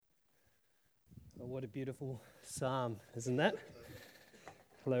Oh, what a beautiful psalm, isn't that?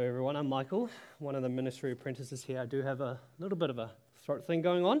 Hello, everyone. I'm Michael, one of the ministry apprentices here. I do have a little bit of a throat thing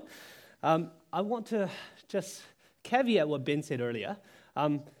going on. I want to just caveat what Ben said earlier.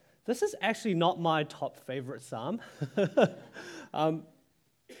 This is actually not my top favorite psalm.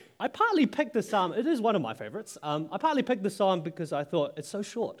 I partly picked the psalm. It is one of my favorites. I partly picked the psalm because I thought it's so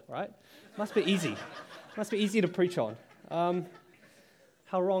short, right? Must be easy. Must be easy to preach on.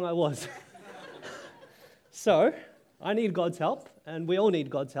 How wrong I was. So, I need God's help, and we all need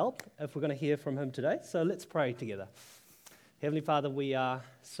God's help if we're going to hear from Him today. So let's pray together. Heavenly Father, we are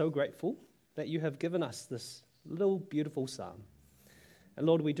so grateful that You have given us this little beautiful psalm. And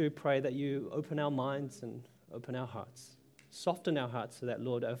Lord, we do pray that You open our minds and open our hearts. Soften our hearts so that,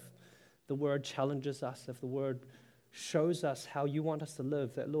 Lord, if the Word challenges us, if the Word shows us how You want us to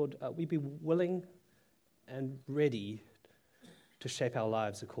live, that, Lord, we be willing and ready to shape our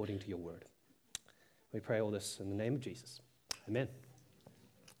lives according to Your Word. We pray all this in the name of Jesus. Amen.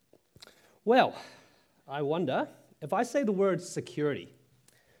 Well, I wonder, if I say the word security,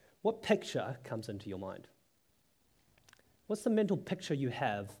 what picture comes into your mind? What's the mental picture you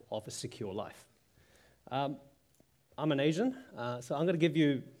have of a secure life? I'm an Asian, so I'm going to give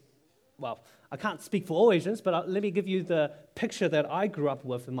you, well, I can't speak for all Asians, but let me give you the picture that I grew up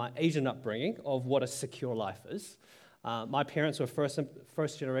with in my Asian upbringing of what a secure life is. My parents were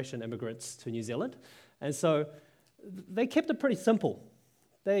first-generation immigrants to New Zealand, and so they kept it pretty simple.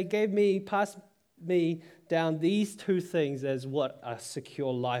 They passed me down these two things as what a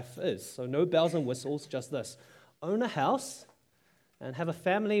secure life is. So no bells and whistles, just this. Own a house and have a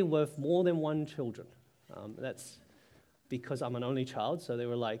family with more than one children. That's because I'm an only child, so they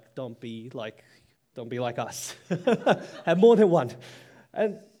were like, don't be like us. Have more than one.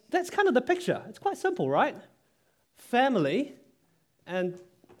 And that's kind of the picture. It's quite simple, right? Family and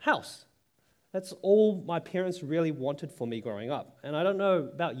house. That's all my parents really wanted for me growing up. And I don't know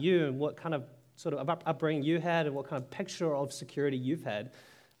about you and what kind of sort of upbringing you had and what kind of picture of security you've had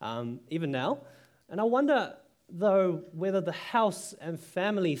even now. And I wonder, though, whether the house and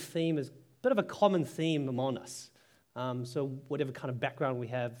family theme is a bit of a common theme among us. So whatever kind of background we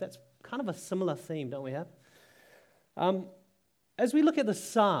have, that's kind of a similar theme, don't we have? As we look at the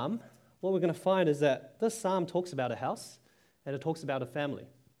psalm, what we're going to find is that this psalm talks about a house, and it talks about a family,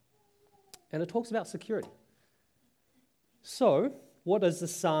 and it talks about security. So, what does the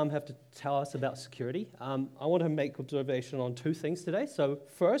psalm have to tell us about security? I want to make observation on two things today. So,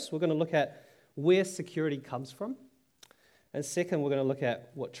 first, we're going to look at where security comes from, and second, we're going to look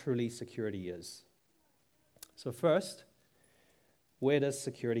at what truly security is. So, first, where does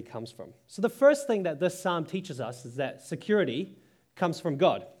security comes from? So, the first thing that this psalm teaches us is that security comes from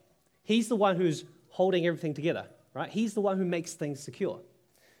God. He's the one who's holding everything together, right? He's the one who makes things secure.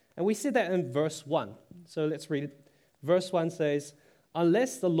 And we see that in verse 1. So let's read it. Verse 1 says,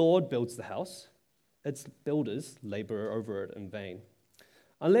 "Unless the Lord builds the house, its builders labor over it in vain.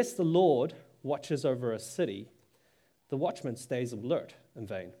 Unless the Lord watches over a city, the watchman stays alert in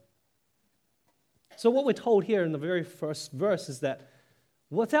vain." So what we're told here in the very first verse is that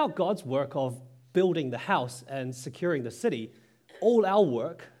without God's work of building the house and securing the city, all our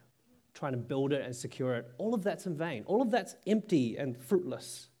work trying to build it and secure it, all of that's in vain. All of that's empty and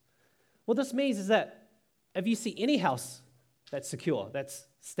fruitless. What this means is that if you see any house that's secure, that's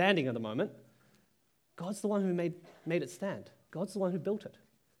standing at the moment, God's the one who made it stand. God's the one who built it.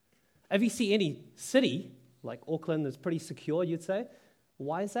 If you see any city, like Auckland is pretty secure, you'd say,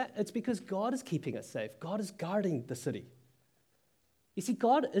 why is that? It's because God is keeping it safe. God is guarding the city. You see,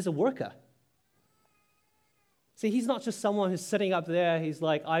 God is a worker. See, He's not just someone who's sitting up there. He's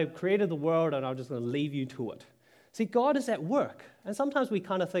like, I created the world and I'm just going to leave you to it. See, God is at work. And sometimes we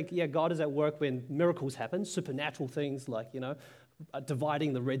kind of think, yeah, God is at work when miracles happen, supernatural things like,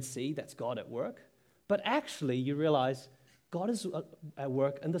 dividing the Red Sea, that's God at work. But actually, you realize God is at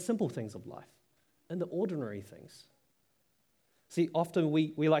work in the simple things of life, in the ordinary things. See, often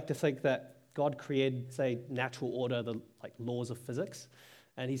we like to think that God created, say, natural order, the laws of physics,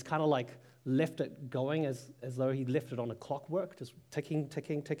 and He's kind of like left it going as though He left it on a clockwork, just ticking,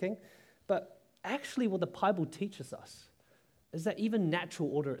 ticking, ticking. But actually what the Bible teaches us is that even natural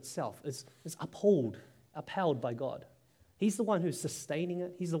order itself is upheld by God. He's the one who's sustaining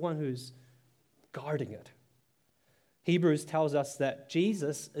it. He's the one who's guarding it. Hebrews tells us that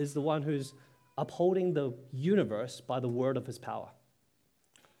Jesus is the one who's upholding the universe by the word of His power.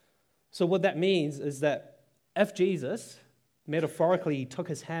 So what that means is that if Jesus metaphorically took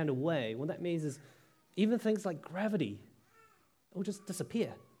His hand away, what that means is even things like gravity will just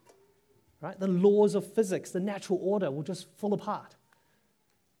disappear. Right? The laws of physics, the natural order will just fall apart.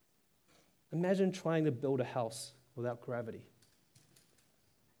 Imagine trying to build a house without gravity.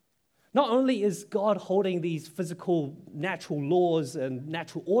 Not only is God holding these physical, natural laws and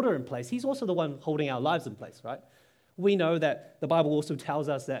natural order in place, he's also the one holding our lives in place, right? We know that the Bible also tells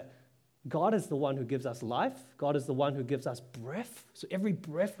us that God is the one who gives us life. God is the one who gives us breath. So every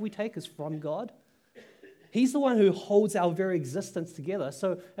breath we take is from God. He's the one who holds our very existence together.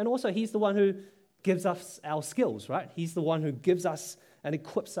 And also he's the one who gives us our skills, right? He's the one who gives us and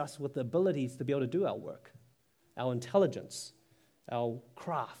equips us with the abilities to be able to do our work, our intelligence, our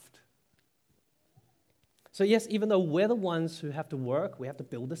craft. So yes, even though we're the ones who have to work, we have to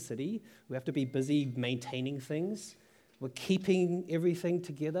build a city, we have to be busy maintaining things, we're keeping everything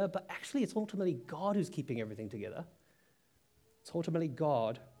together, but actually it's ultimately God who's keeping everything together. It's ultimately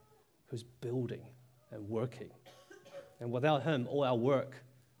God who's building and working. And without him, all our work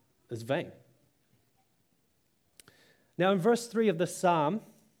is vain. Now in verse 3 of this psalm,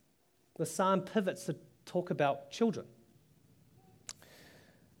 the psalm pivots to talk about children.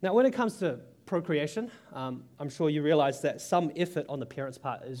 Now when it comes to procreation, I'm sure you realize that some effort on the parent's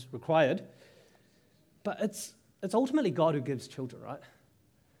part is required, but it's ultimately God who gives children, right?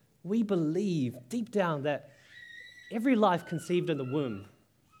 We believe deep down that every life conceived in the womb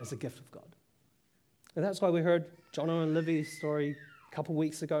is a gift of God. And that's why we heard John and Livy's story a couple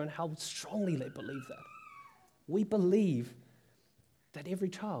weeks ago and how strongly they believe that. We believe that every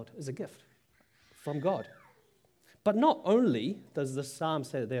child is a gift from God. But not only does the psalm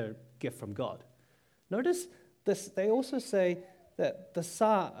say that they're a gift from God. Notice this, they also say that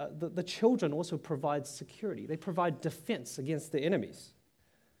the children also provide security. They provide defense against the enemies.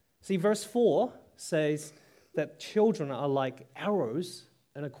 See, verse 4 says that children are like arrows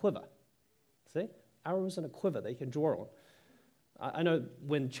in a quiver. See? Arrows in a quiver they can draw on. I know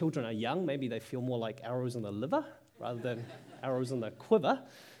when children are young, maybe they feel more like arrows in the liver rather than arrows in the quiver.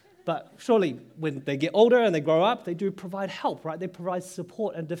 But surely when they get older and they grow up, they do provide help, right? They provide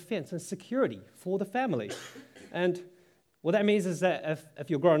support and defense and security for the family. And what that means is that if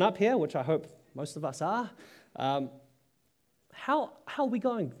you're growing up here, which I hope most of us are, how are we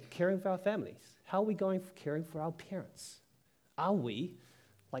going caring for our families? How are we going caring for our parents? Are we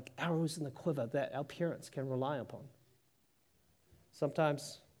like arrows in the quiver that our parents can rely upon?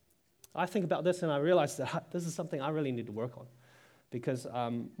 Sometimes I think about this and I realize that this is something I really need to work on because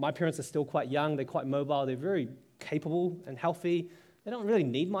my parents are still quite young, they're quite mobile, they're very capable and healthy. They don't really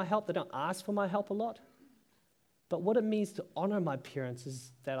need my help, they don't ask for my help a lot. But what it means to honor my parents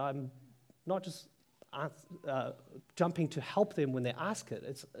is that I'm not just jumping to help them when they ask it.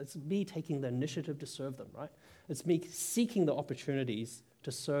 It's me taking the initiative to serve them, right? It's me seeking the opportunities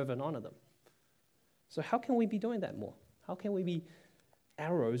to serve and honor them. So how can we be doing that more? How can we be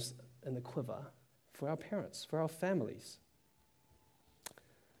arrows in the quiver for our parents, for our families?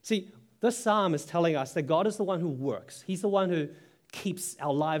 See, this psalm is telling us that God is the one who works. He's the one who keeps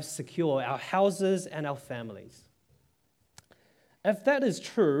our lives secure, our houses and our families. If that is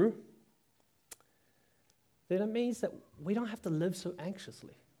true, then it means that we don't have to live so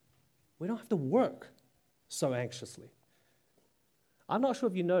anxiously. We don't have to work so anxiously. I'm not sure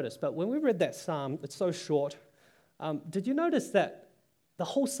if you noticed, but when we read that psalm, it's so short. Did you notice that the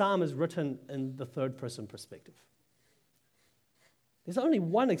whole psalm is written in the third person perspective? There's only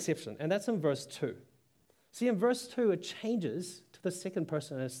one exception, and that's in verse 2. See, in verse 2, it changes to the second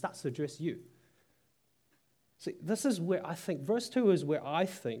person and it starts to address you. See, this is where I think, verse 2 is where I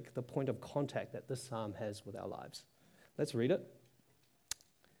think the point of contact that this psalm has with our lives. Let's read it.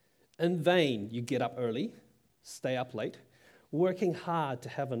 In vain you get up early, stay up late, working hard to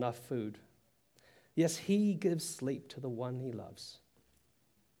have enough food. Yes, he gives sleep to the one he loves.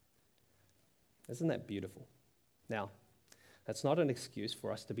 Isn't that beautiful? Now, that's not an excuse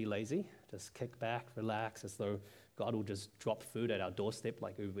for us to be lazy, just kick back, relax, as though God will just drop food at our doorstep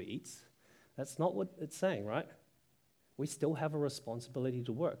like Uber Eats. That's not what it's saying, right? We still have a responsibility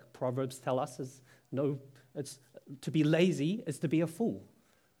to work. Proverbs tell us it's to be lazy is to be a fool.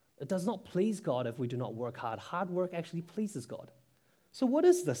 It does not please God if we do not work hard. Hard work actually pleases God. So what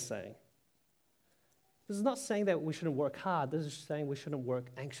is this saying? This is not saying that we shouldn't work hard. This is saying we shouldn't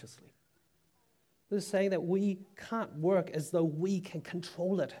work anxiously. This is saying that we can't work as though we can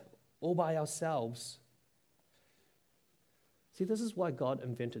control it all by ourselves. See, this is why God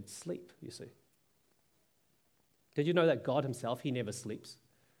invented sleep, you see. Did you know that God himself, he never sleeps?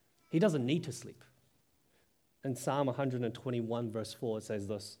 He doesn't need to sleep. In Psalm 121, verse 4, it says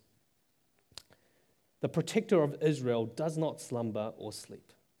this: "The protector of Israel does not slumber or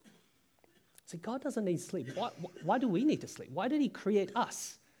sleep." See, God doesn't need sleep. Why do we need to sleep? Why did he create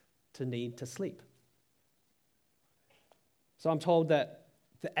us to need to sleep? So I'm told that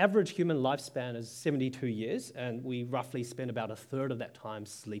The average human lifespan is 72 years, and we roughly spend about a third of that time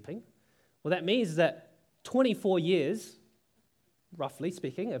sleeping. Well, that means that 24 years, roughly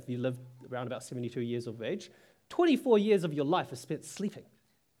speaking, if you live around about 72 years of age, 24 years of your life is spent sleeping.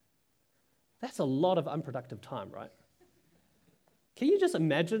 That's a lot of unproductive time, right? Can you just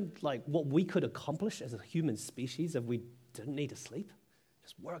imagine what we could accomplish as a human species if we didn't need to sleep?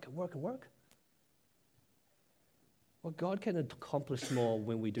 Just work and work and work. Well, God can accomplish more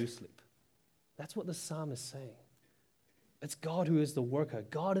when we do sleep. That's what the psalm is saying. It's God who is the worker.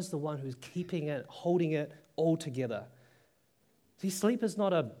 God is the one who's keeping it, holding it all together. See, sleep is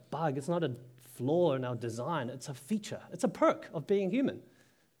not a bug. It's not a flaw in our design. It's a feature. It's a perk of being human.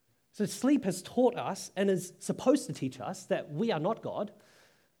 So sleep has taught us and is supposed to teach us that we are not God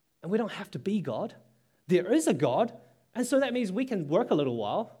and we don't have to be God. There is a God, and so that means we can work a little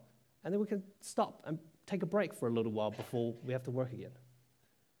while and then we can stop and take a break for a little while before we have to work again.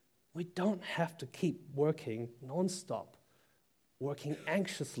 We don't have to keep working non-stop, working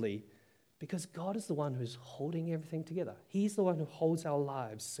anxiously, because God is the one who's holding everything together. He's the one who holds our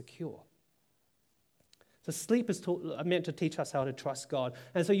lives secure. So sleep is meant to teach us how to trust God.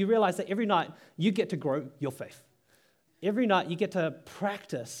 And so you realize that every night you get to grow your faith. Every night you get to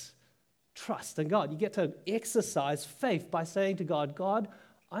practice trust in God. You get to exercise faith by saying to God, God,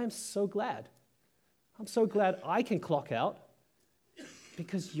 I am so glad. I'm so glad I can clock out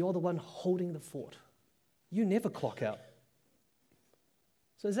because you're the one holding the fort. You never clock out.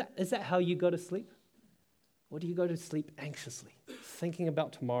 So is that how you go to sleep? Or do you go to sleep anxiously, thinking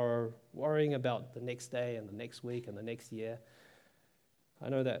about tomorrow, worrying about the next day and the next week and the next year? I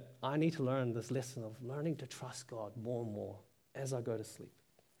know that I need to learn this lesson of learning to trust God more and more as I go to sleep.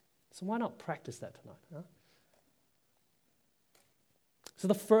 So why not practice that tonight? Huh? So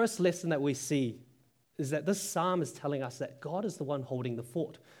the first lesson that we see is that this psalm is telling us that God is the one holding the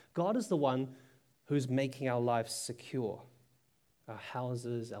fort. God is the one who's making our lives secure, our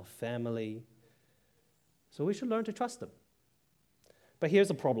houses, our family. So we should learn to trust Him. But here's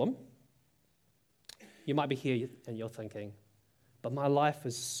a problem. You might be here and you're thinking, but my life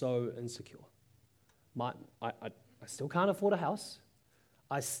is so insecure. I still can't afford a house.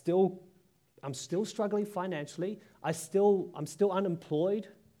 I'm still struggling financially. I'm still unemployed,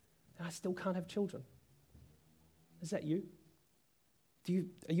 and I still can't have children. Is that you?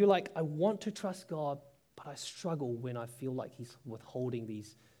 Are you like, I want to trust God, but I struggle when I feel like He's withholding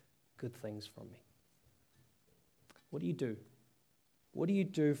these good things from me? What do you do? What do you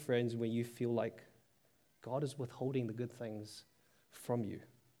do, friends, when you feel like God is withholding the good things from you?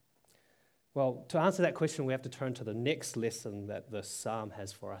 Well, to answer that question, we have to turn to the next lesson that the psalm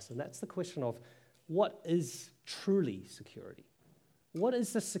has for us, and that's the question of what is truly security? What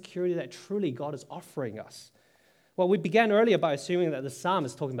is the security that truly God is offering us? Well, we began earlier by assuming that the psalm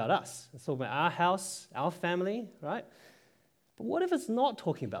is talking about us. It's talking about our house, our family, right? But what if it's not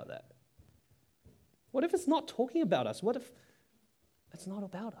talking about that? What if it's not talking about us? What if it's not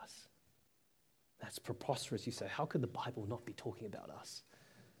about us? That's preposterous, you say. How could the Bible not be talking about us?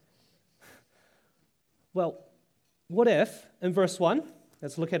 Well, what if, in verse 1,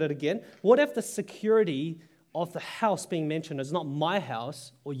 let's look at it again. What if the security of the house being mentioned is not my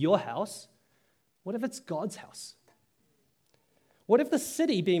house or your house? What if it's God's house? What if the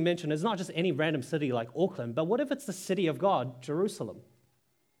city being mentioned is not just any random city like Auckland, but what if it's the city of God, Jerusalem?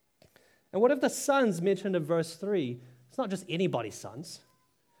 And what if the sons mentioned in verse 3, it's not just anybody's sons,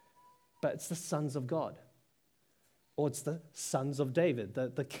 but it's the sons of God? Or it's the sons of David,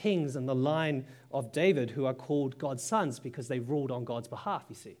 the kings in the line of David who are called God's sons because they ruled on God's behalf,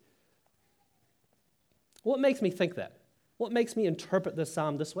 you see. What makes me think that? What makes me interpret this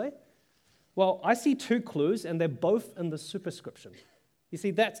psalm this way? Well, I see two clues, and they're both in the superscription. You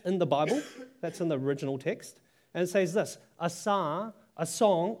see, that's in the Bible. That's in the original text. And it says this, a song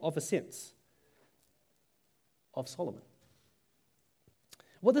of ascents of Solomon.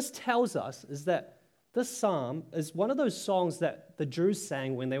 What this tells us is that this psalm is one of those songs that the Jews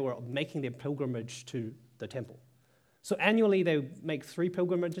sang when they were making their pilgrimage to the temple. So annually, they make 3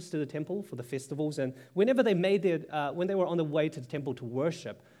 pilgrimages to the temple for the festivals, and whenever they when they were on the way to the temple to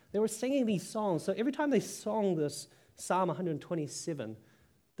worship, they were singing these songs. So every time they sang this Psalm 127,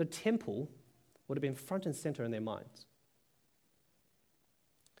 the temple would have been front and center in their minds.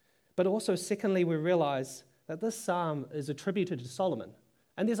 But also, secondly, we realize that this psalm is attributed to Solomon.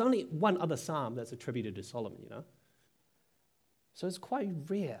 And there's only one other psalm that's attributed to Solomon, you know. So it's quite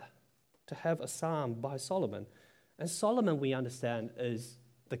rare to have a psalm by Solomon. And Solomon, we understand, is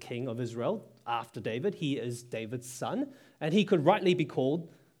the king of Israel after David. He is David's son, and he could rightly be called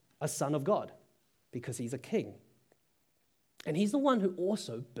a son of God because he's a king. And he's the one who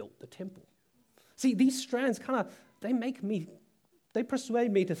also built the temple. See, these strands they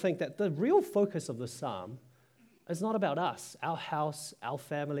persuade me to think that the real focus of the psalm is not about us, our house, our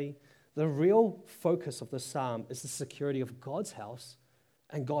family. The real focus of the psalm is the security of God's house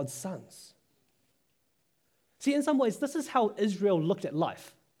and God's sons. See, in some ways, this is how Israel looked at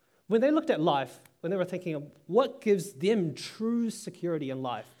life. When they looked at life, when they were thinking of what gives them true security in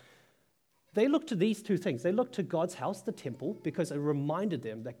life, they looked to these two things. They looked to God's house, the temple, because it reminded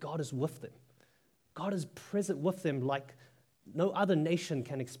them that God is with them. God is present with them like no other nation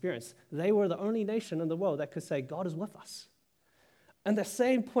can experience. They were the only nation in the world that could say, God is with us. And the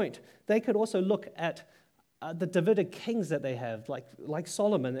same point, they could also look at the Davidic kings that they have, like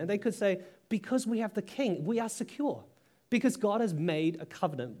Solomon, and they could say, because we have the king, we are secure. Because God has made a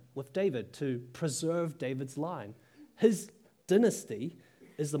covenant with David to preserve David's line. His dynasty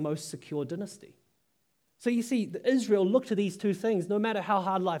is the most secure dynasty. So you see, Israel looked to these two things, no matter how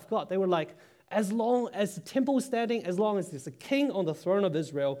hard life got. They were like, as long as the temple is standing, as long as there's a king on the throne of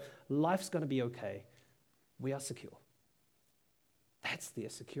Israel, life's going to be okay. We are secure. That's their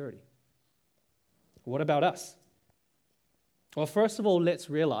security. What about us? Well, first of all, let's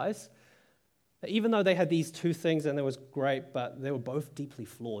realize that even though they had these two things and it was great, but they were both deeply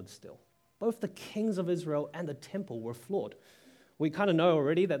flawed still. Both the kings of Israel and the temple were flawed. We kind of know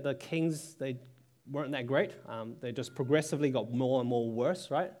already that the kings, they weren't that great. They just progressively got more and more worse,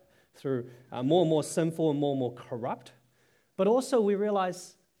 right? Through more and more sinful and more corrupt. But also we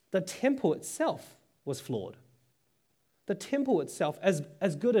realize the temple itself was flawed. The temple itself, as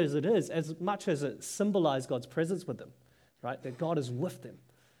good as it is, as much as it symbolized God's presence with them, right? That God is with them.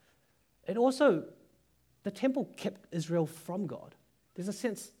 It also, the temple kept Israel from God. There's a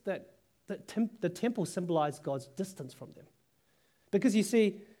sense that the temple symbolized God's distance from them. Because you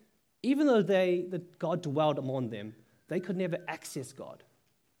see, even though God dwelled among them, they could never access God.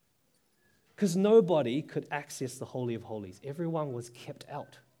 Because nobody could access the Holy of Holies. Everyone was kept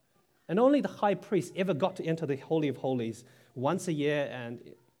out. And only the high priest ever got to enter the Holy of Holies once a year, and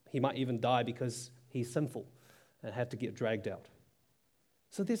he might even die because he's sinful and had to get dragged out.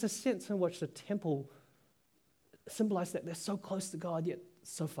 So there's a sense in which the temple symbolized that they're so close to God, yet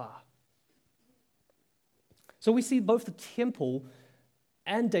so far. So we see both the temple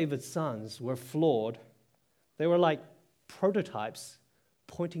and David's sons were flawed. They were like prototypes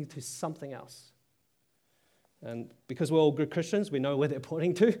pointing to something else. And because we're all good Christians, we know where they're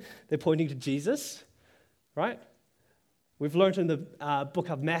pointing to. They're pointing to Jesus, right? We've learned in the book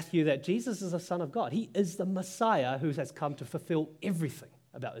of Matthew that Jesus is the Son of God. He is the Messiah who has come to fulfill everything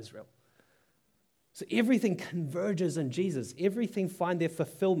about Israel. So everything converges in Jesus. Everything finds their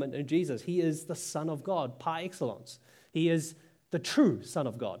fulfillment in Jesus. He is the Son of God par excellence. He is the true Son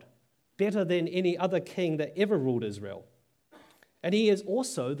of God, better than any other king that ever ruled Israel. And he is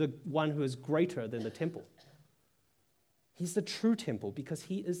also the one who is greater than the temple. He's the true temple because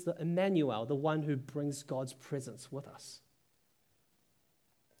he is the Emmanuel, the one who brings God's presence with us.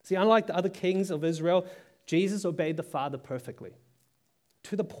 See, unlike the other kings of Israel, Jesus obeyed the Father perfectly,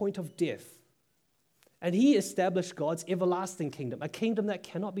 to the point of death. And he established God's everlasting kingdom, a kingdom that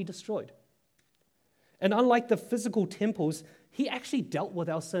cannot be destroyed. And unlike the physical temples, he actually dealt with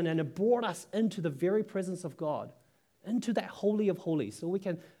our sin and it brought us into the very presence of God, into that Holy of Holies, so we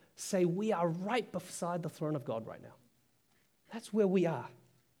can say we are right beside the throne of God right now. That's where we are.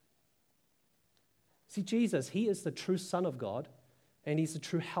 See, Jesus, he is the true Son of God, and he's the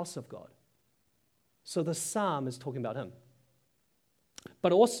true house of God. So the psalm is talking about him.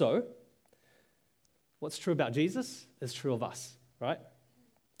 But also, what's true about Jesus is true of us, right?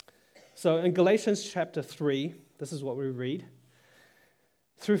 So in Galatians chapter 3, this is what we read.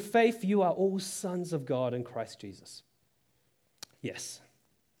 Through faith, you are all sons of God in Christ Jesus. Yes.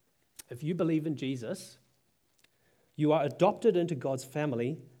 If you believe in Jesus, you are adopted into God's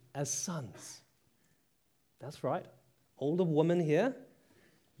family as sons. That's right. All the women here,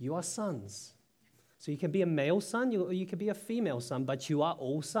 you are sons. So you can be a male son, you can be a female son, but you are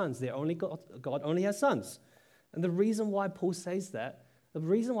all sons. God only has sons. And the reason why Paul says that, the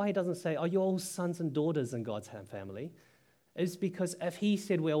reason why he doesn't say, oh, you're all sons and daughters in God's family, is because if he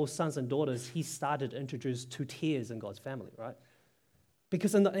said we're all sons and daughters, he started to introduce two tiers in God's family, right?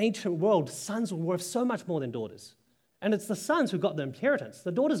 Because in the ancient world, sons were worth so much more than daughters. And it's the sons who got the inheritance.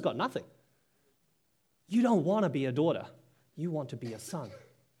 The daughters got nothing. You don't want to be a daughter. You want to be a son.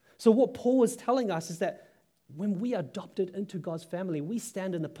 So what Paul is telling us is that when we are adopted into God's family, we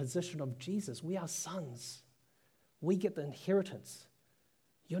stand in the position of Jesus. We are sons. We get the inheritance.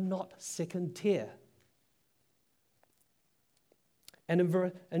 You're not second tier. And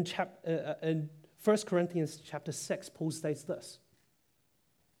in 1 Corinthians chapter 6, Paul states this.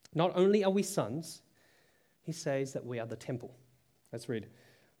 Not only are we sons, he says that we are the temple. Let's read.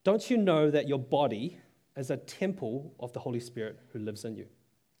 Don't you know that your body is a temple of the Holy Spirit who lives in you,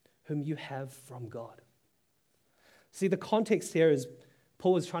 whom you have from God? See, the context here is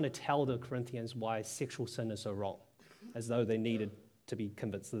Paul is trying to tell the Corinthians why sexual sin is so wrong, as though they needed to be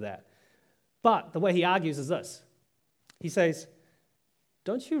convinced of that. But the way he argues is this. He says,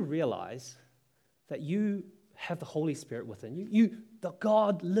 don't you realize that you have the Holy Spirit within you? The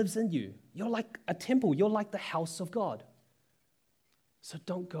God lives in you. You're like a temple. You're like the house of God. So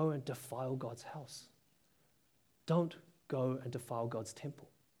don't go and defile God's house. Don't go and defile God's temple.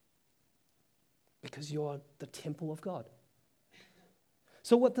 Because you're the temple of God.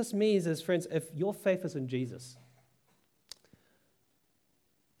 So what this means is, friends, if your faith is in Jesus,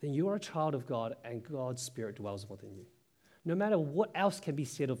 then you are a child of God and God's Spirit dwells within you. No matter what else can be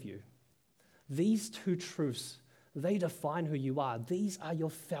said of you, these two truths, they define who you are. These are your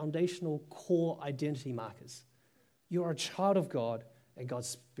foundational core identity markers. You are a child of God and God's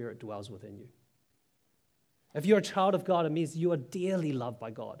Spirit dwells within you. If you're a child of God, it means you are dearly loved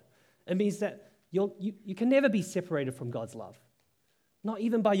by God. It means that you can never be separated from God's love. Not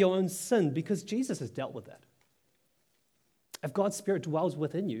even by your own sin, because Jesus has dealt with that. If God's Spirit dwells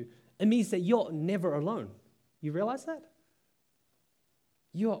within you, it means that you're never alone. You realize that?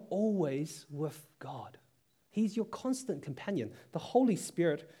 You are always with God. He's your constant companion. The Holy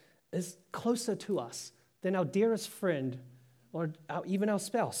Spirit is closer to us than our dearest friend or even our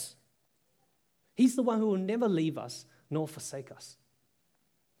spouse. He's the one who will never leave us nor forsake us.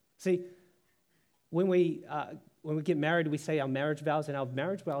 See, when we get married, we say our marriage vows, and our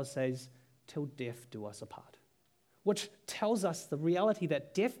marriage vows says, till death do us apart, which tells us the reality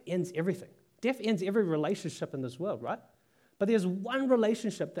that death ends everything. Death ends every relationship in this world, right? But there's one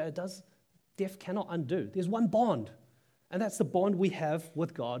relationship that death cannot undo. There's one bond, and that's the bond we have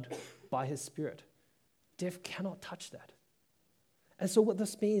with God by His Spirit. Death cannot touch that. And so what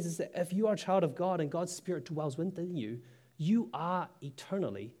this means is that if you are a child of God and God's Spirit dwells within you, you are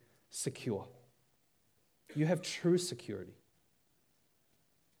eternally secure. You have true security.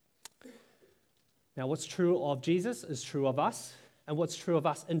 Now, what's true of Jesus is true of us, and what's true of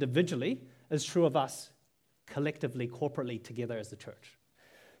us individually is true of us collectively, corporately, together as the church.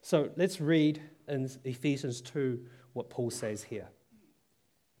 So let's read in Ephesians 2 what Paul says here.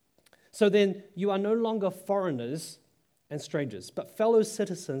 So then, you are no longer foreigners and strangers, but fellow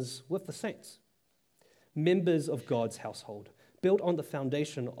citizens with the saints, members of God's household, built on the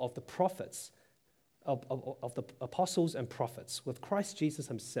foundation of the prophets, of the apostles and prophets, with Christ Jesus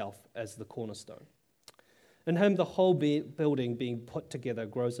himself as the cornerstone. In him the whole building being put together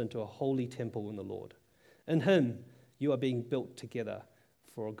grows into a holy temple in the Lord. In him you are being built together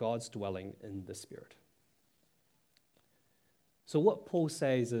for God's dwelling in the Spirit. So what Paul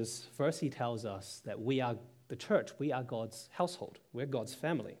says is, first he tells us that we are the church, we are God's household, we're God's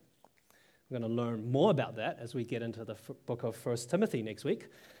family. We're going to learn more about that as we get into the book of 1 Timothy next week.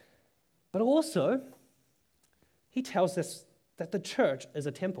 But also, he tells us that the church is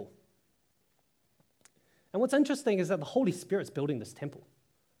a temple. And what's interesting is that the Holy Spirit's building this temple.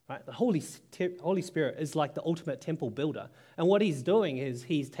 Right? The Holy Spirit is like the ultimate temple builder. And what he's doing is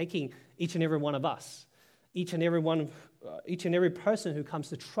he's taking each and every one of us, each and every person who comes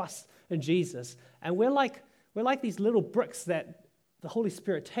to trust in Jesus. And we're like these little bricks that the Holy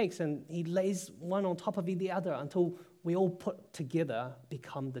Spirit takes and he lays one on top of the other until we all put together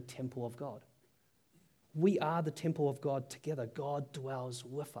become the temple of God. We are the temple of God together. God dwells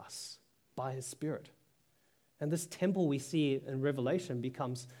with us by his Spirit. And this temple we see in Revelation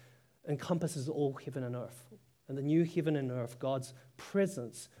encompasses all heaven and earth. And the new heaven and earth, God's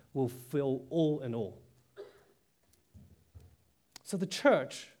presence will fill all in all. So the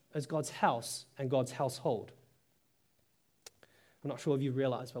church is God's house and God's household. I'm not sure if you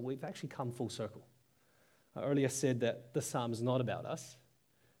realize, but we've actually come full circle. I earlier said that this psalm is not about us,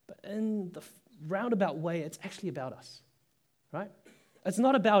 but in the roundabout way, it's actually about us, right? It's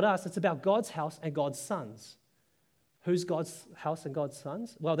not about us, it's about God's house and God's sons. Who's God's house and God's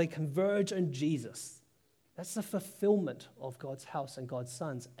sons? Well, they converge in Jesus. That's the fulfillment of God's house and God's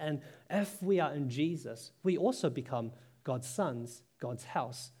sons. And if we are in Jesus, we also become God's sons, God's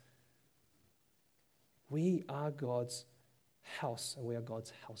house. We are God's house and we are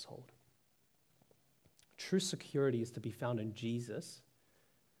God's household. True security is to be found in Jesus.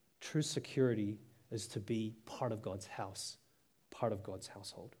 True security is to be part of God's house, part of God's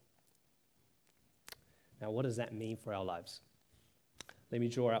household. Now, what does that mean for our lives? Let me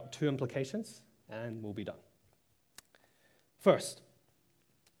draw out two implications, and we'll be done. First,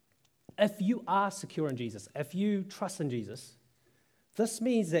 if you are secure in Jesus, if you trust in Jesus, this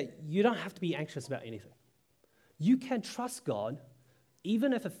means that you don't have to be anxious about anything. You can trust God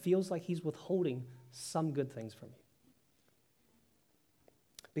even if it feels like he's withholding some good things from you.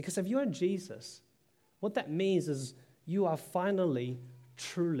 Because if you're in Jesus, what that means is you are finally,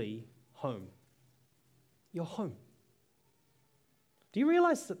 truly home. You're home. Do you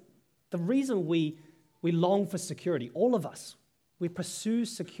realize that the reason we long for security, all of us, we pursue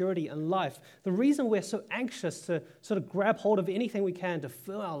security in life, the reason we're so anxious to sort of grab hold of anything we can to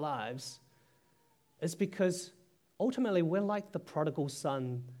fill our lives is because ultimately we're like the prodigal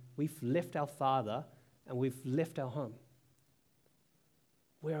son. We've left our father and we've left our home.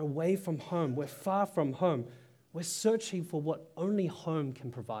 We're away from home. We're far from home. We're searching for what only home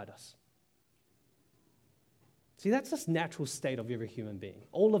can provide us. See, that's this natural state of every human being.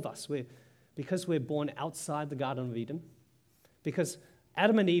 All of us, because we're born outside the Garden of Eden, because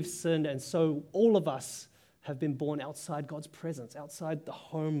Adam and Eve sinned, and so all of us have been born outside God's presence, outside the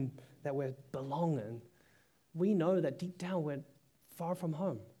home that we belong in. We know that deep down we're far from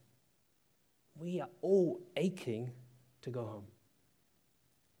home. We are all aching to go home.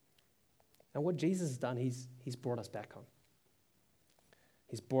 And what Jesus has done, he's brought us back home.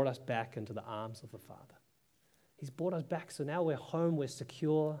 He's brought us back into the arms of the Father. He's brought us back, so now we're home, we're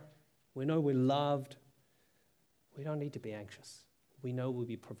secure, we know we're loved. We don't need to be anxious. We know we'll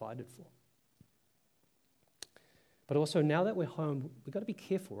be provided for. But also, now that we're home, we've got to be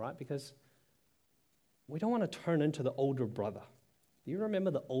careful, right? Because we don't want to turn into the older brother. Do you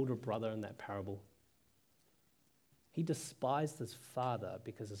remember the older brother in that parable? He despised his father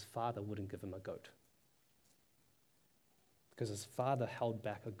because his father wouldn't give him a goat. Because his father held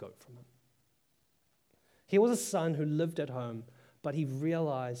back a goat from him. He was a son who lived at home, but he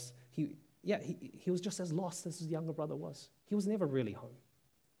realized he was just as lost as his younger brother was. He was never really home.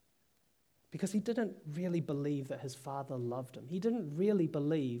 Because he didn't really believe that his father loved him. He didn't really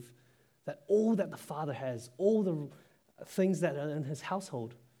believe that all that the father has, all the things that are in his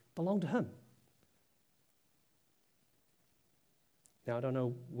household belong to him. Now, I don't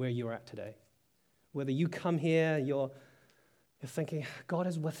know where you're at today. Whether you come here, you're thinking, God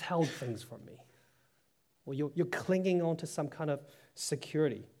has withheld things from me. Or you're clinging on to some kind of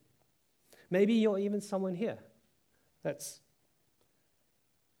security. Maybe you're even someone here that's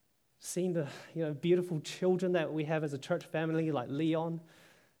seen the beautiful children that we have as a church family, like Leon,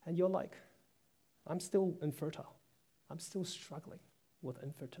 and you're like, I'm still infertile. I'm still struggling with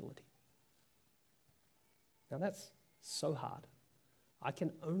infertility. Now that's so hard. I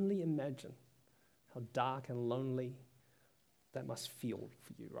can only imagine how dark and lonely that must feel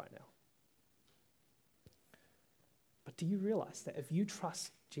for you right now. But do you realize that if you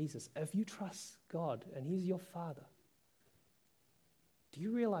trust Jesus, if you trust God and he's your Father, do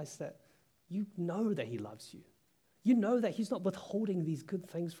you realize that you know that he loves you? You know that he's not withholding these good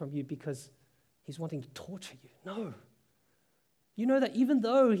things from you because he's wanting to torture you. No. You know that even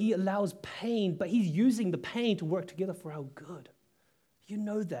though he allows pain, but he's using the pain to work together for our good. You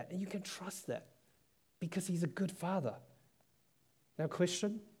know that, and you can trust that because he's a good father. Now,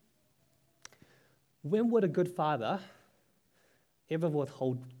 question, when would a good father ever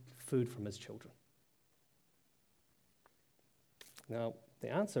withhold food from his children? Now, the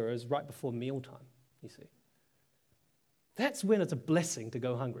answer is right before mealtime, you see. That's when it's a blessing to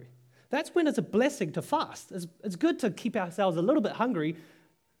go hungry. That's when it's a blessing to fast. It's good to keep ourselves a little bit hungry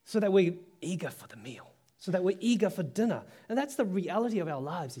so that we're eager for the meal, so that we're eager for dinner. And that's the reality of our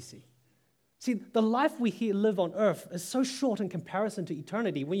lives, you see. See, the life we here live on earth is so short in comparison to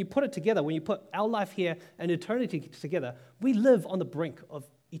eternity. When you put it together, when you put our life here and eternity together, we live on the brink of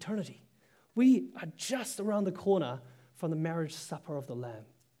eternity. We are just around the corner from the marriage supper of the Lamb.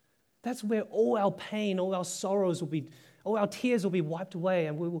 That's where all our pain, all our sorrows will be, all our tears will be wiped away,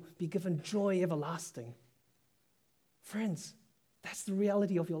 and we will be given joy everlasting. Friends, that's the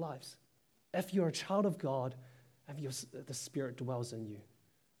reality of your lives. If you're a child of God and the Spirit dwells in you,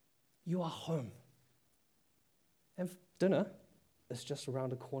 you are home. And dinner is just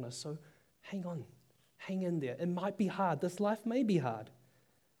around the corner, so hang on, hang in there. It might be hard. This life may be hard,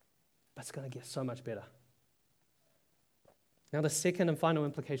 but it's going to get so much better. Now, the second and final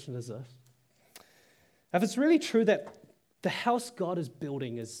implication is this. If it's really true that the house God is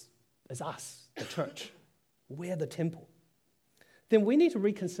building is us, the church, we're the temple, then we need to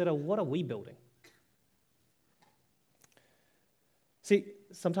reconsider, what are we building? See,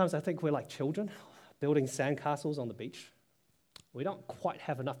 sometimes I think we're like children building sandcastles on the beach. We don't quite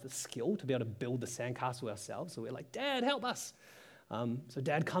have enough skill to be able to build the sandcastle ourselves, so we're like, Dad, help us. So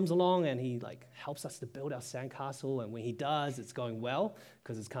Dad comes along and he helps us to build our sandcastle, and when he does, it's going well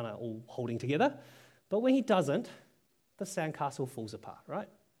because it's kind of all holding together. But when he doesn't, the sandcastle falls apart, right?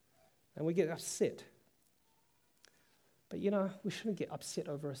 And we get upset. But we shouldn't get upset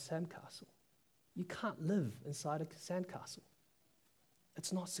over a sandcastle. You can't live inside a sandcastle.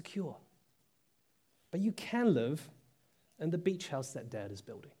 It's not secure. But you can live in the beach house that Dad is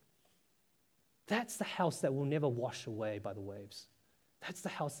building. That's the house that will never wash away by the waves. That's the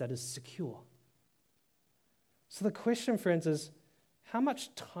house that is secure. So the question, friends, is how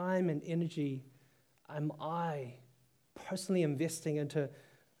much time and energy am I personally investing into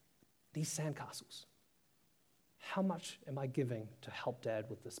these sandcastles? How much am I giving to help Dad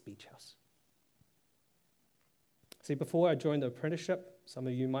with this beach house? See, before I joined the apprenticeship, some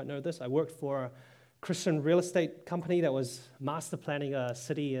of you might know this, I worked for a Christian real estate company that was master planning a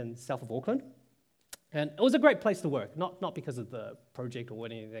city in south of Auckland. And it was a great place to work, not because of the project or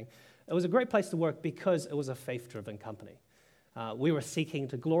anything. It was a great place to work because it was a faith-driven company. We were seeking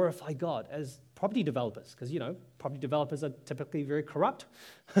to glorify God as property developers, because, property developers are typically very corrupt.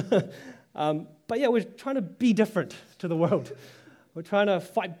 But yeah, we're trying to be different to the world. We're trying to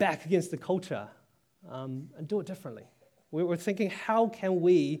fight back against the culture and do it differently. We're thinking, how can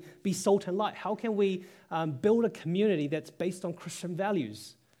we be salt and light? How can we build a community that's based on Christian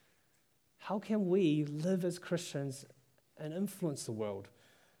values? How can we live as Christians and influence the world?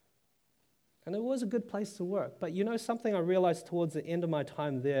 And it was a good place to work. But something I realized towards the end of my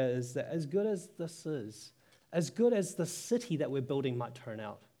time there is that as good as this is, as good as the city that we're building might turn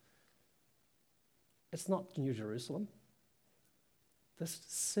out, it's not New Jerusalem. This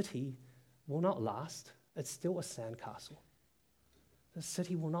city will not last. It's still a sandcastle. This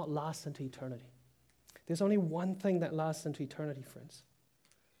city will not last into eternity. There's only one thing that lasts into eternity, friends.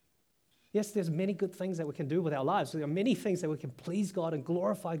 Yes, there's many good things that we can do with our lives. There are many things that we can please God and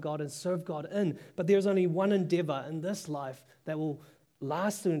glorify God and serve God in, but there's only one endeavor in this life that will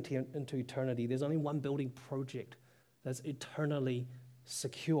last into eternity. There's only one building project that's eternally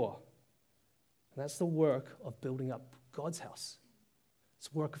secure. And that's the work of building up God's house. It's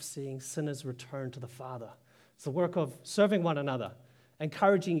the work of seeing sinners return to the Father. It's the work of serving one another,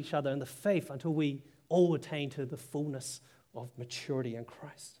 encouraging each other in the faith until we all attain to the fullness of maturity in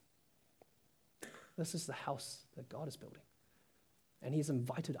Christ. This is the house that God is building. And He's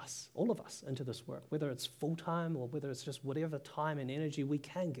invited us, all of us, into this work, whether it's full-time or whether it's just whatever time and energy we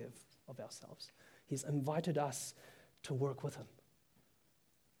can give of ourselves. He's invited us to work with Him.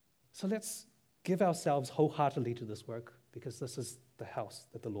 So let's give ourselves wholeheartedly to this work, because this is the house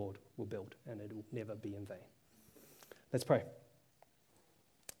that the Lord will build, and it will never be in vain. Let's pray.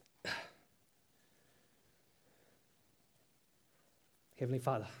 Heavenly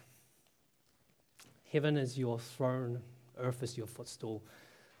Father, heaven is your throne, earth is your footstool.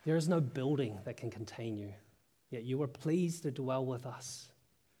 There is no building that can contain you, yet you are pleased to dwell with us.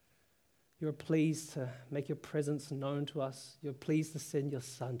 You are pleased to make your presence known to us. You're pleased to send your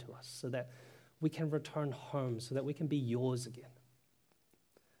Son to us so that we can return home, so that we can be yours again.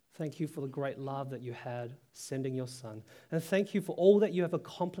 Thank you for the great love that you had sending your Son. And thank you for all that you have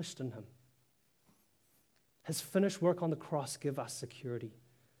accomplished in Him. His finished work on the cross give us security.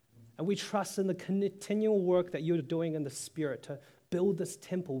 And we trust in the continual work that you're doing in the Spirit to build this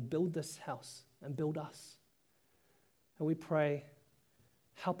temple, build this house, and build us. And we pray,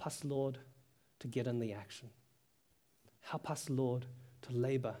 help us, Lord, to get in the action. Help us, Lord, to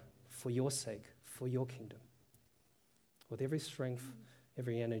labor for your sake, for your kingdom. With every strength,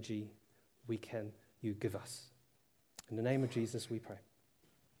 every energy you give us. In the name of Jesus we pray.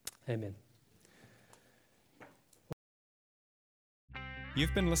 Amen.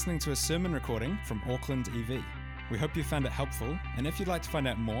 You've been listening to a sermon recording from Auckland EV. We hope you found it helpful, and if you'd like to find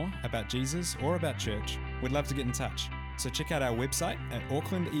out more about Jesus or about church, we'd love to get in touch. So check out our website at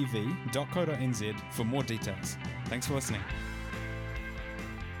aucklandev.co.nz for more details. Thanks for listening.